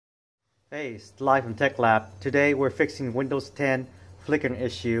Hey, it's live from Tech Lab. Today we're fixing Windows 10 flickering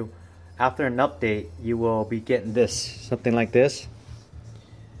issue. After an update, you will be getting this, something like this.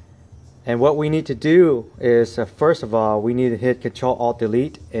 And what we need to do is, first of all, we need to hit Control Alt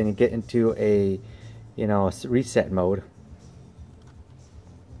Delete and get into a, reset mode.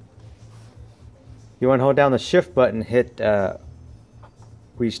 You want to hold down the Shift button, hit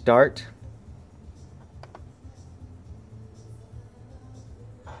Restart.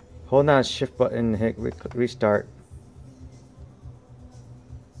 Hold down the Shift button, hit Restart.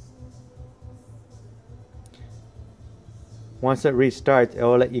 Once it restarts, it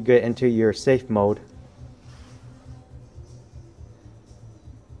will let you get into your safe mode.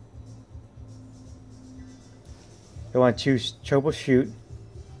 You want to choose Troubleshoot.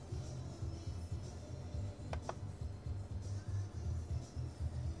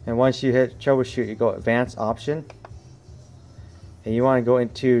 And once you hit Troubleshoot, you go Advanced Option. And you want to go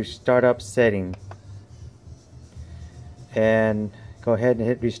into Startup Setting. And go ahead and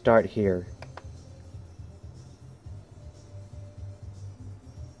hit Restart here.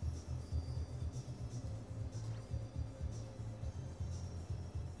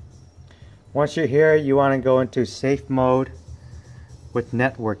 Once you're here, you want to go into safe mode with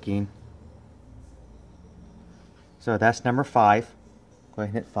networking. So that's number 5. Go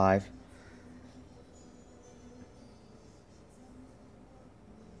ahead and hit 5.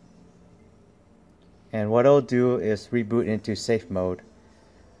 And what it'll do is reboot into safe mode.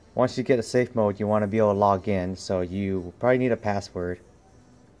 Once you get a safe mode, you want to be able to log in, so you probably need a password.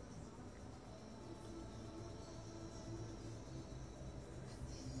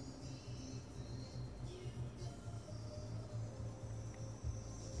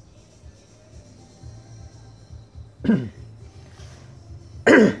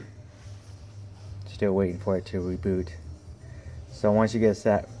 Still waiting for it to reboot. So once you get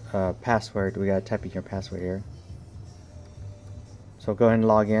that password, we gotta type in your password here. So go ahead and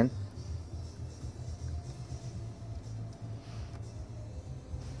log in.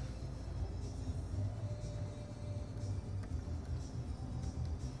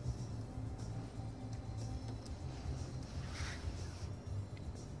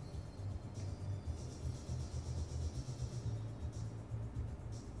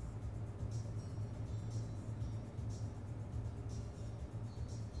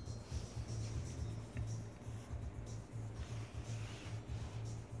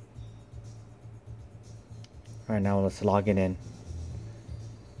 Alright, now let's log it in.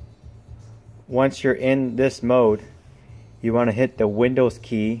 Once you're in this mode, you want to hit the Windows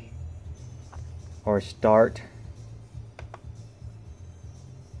key or Start.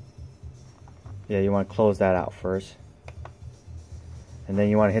 Yeah, you want to close that out first. And then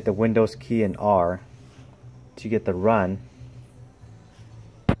you want to hit the Windows key and R to get the Run.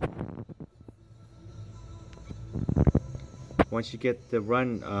 Once you get the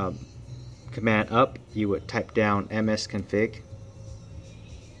Run command up, you would type down msconfig.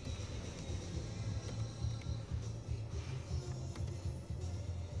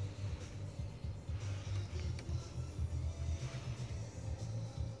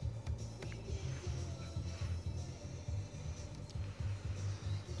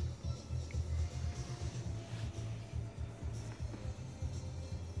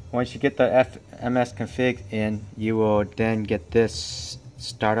 Once you get the msconfig in, you will then get this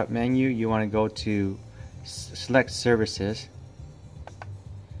startup menu. You want to go to select services,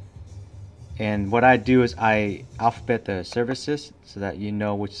 and what I do is I alphabet the services so that you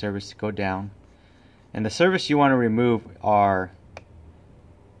know which service to go down. And the service you want to remove are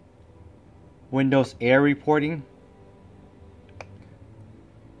Windows Error Reporting,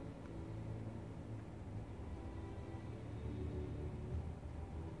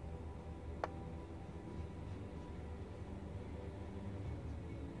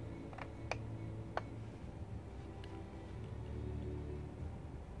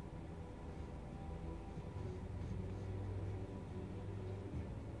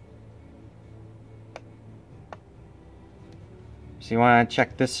 so you want to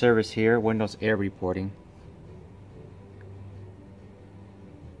check this service here, Windows Error Reporting.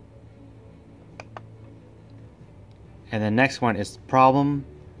 And the next one is Problem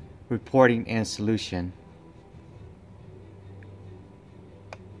Reporting and Solution.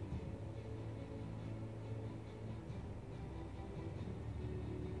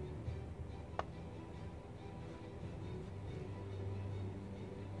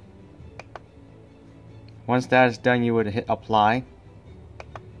 Once that is done, you would hit Apply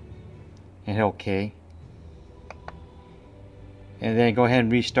and hit OK. And then go ahead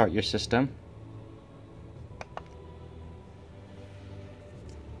and restart your system.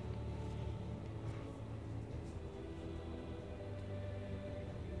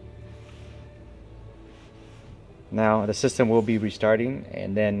 Now the system will be restarting,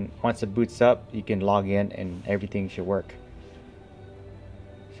 and then once it boots up you can log in and everything should work.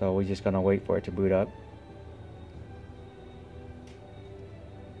 So we're just gonna wait for it to boot up.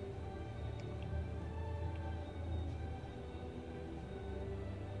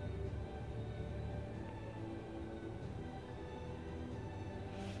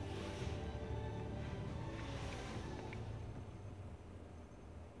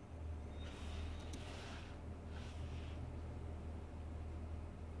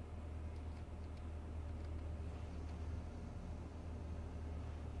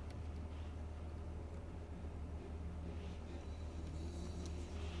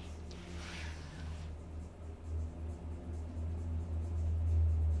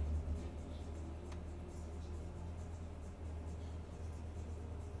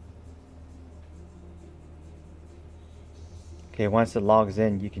 Okay, once it logs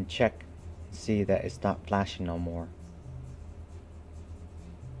in, you can check and see that it's not flashing no more.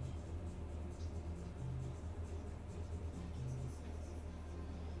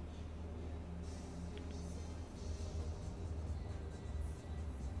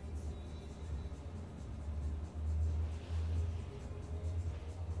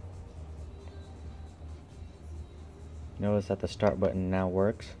 Notice that the start button now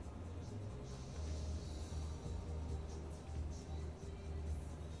works.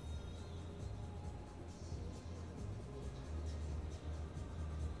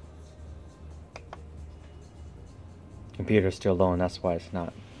 Computer's still low, and that's why it's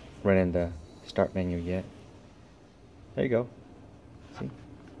not running the start menu yet. There you go. See?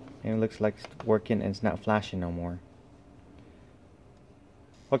 And it looks like it's working and it's not flashing no more.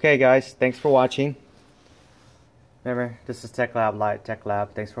 Okay guys, thanks for watching. Remember, this is Tech Lab Light, Tech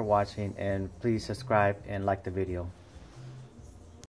Lab. Thanks for watching, and please subscribe and like the video.